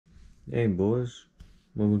Hey boys,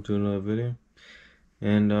 welcome to another video.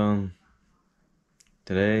 And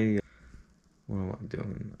today, what am I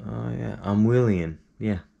doing? Oh yeah, I'm wheeling.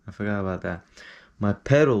 Yeah, I forgot about that. My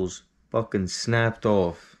pedals fucking snapped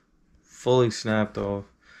off, fully snapped off.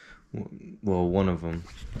 Well, one of them.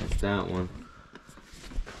 That's that one.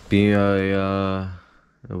 Be a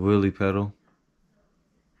wheelie pedal.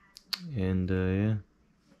 And yeah,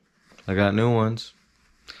 I got new ones.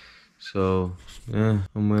 So yeah,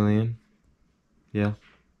 I'm wheeling. Yeah.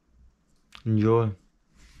 Enjoy.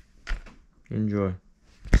 Enjoy.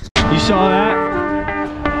 You saw that?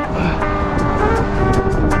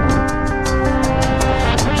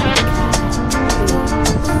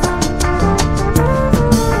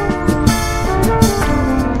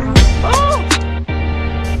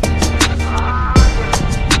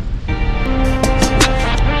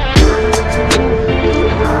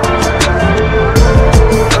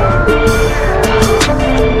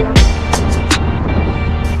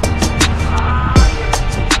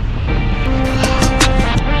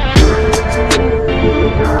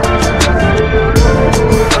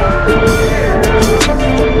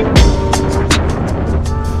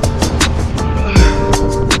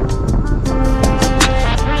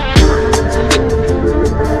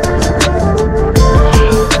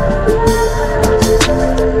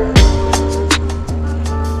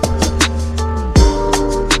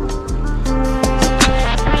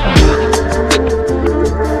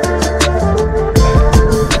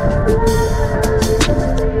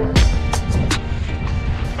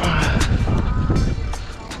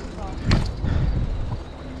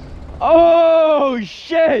 Oh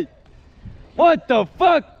shit! What the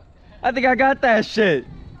fuck? I think I got that shit.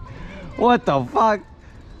 What the fuck?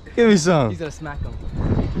 Give me some. He's gonna smack them.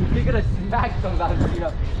 He's gonna smack them out of the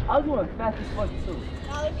up. I was going fast as fuck too.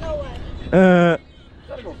 No, there's no way.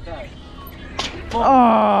 Gotta go fast.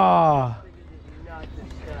 Oh.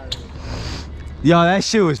 Yo, that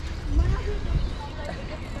shit was.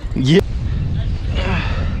 Yeah.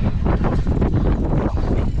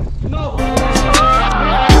 No!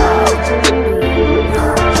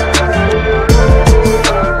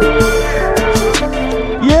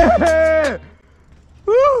 Yeah!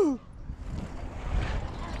 Woo!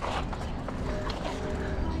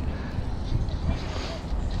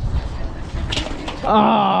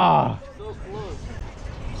 Ah! So close.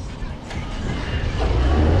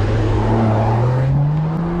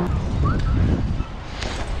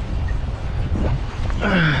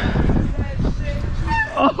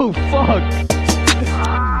 Oh fuck!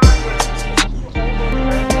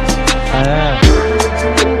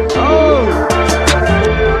 Oh!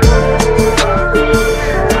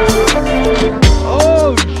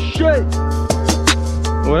 Oh shit!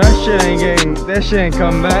 Well, that shit ain't getting. That shit ain't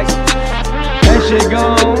coming back. That shit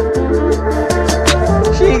gone.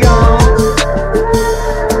 She gone.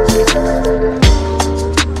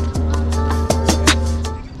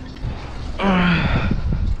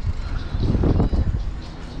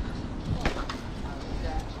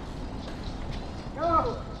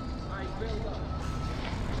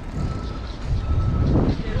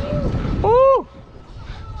 Ooh.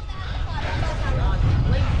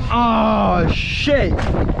 Oh shit!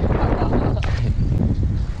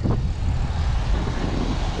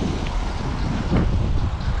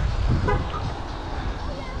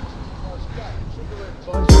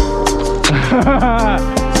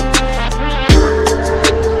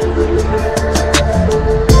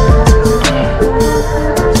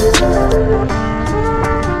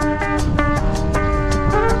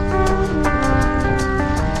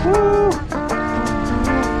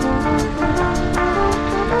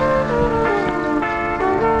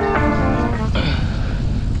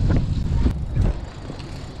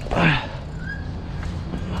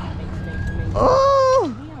 Oh!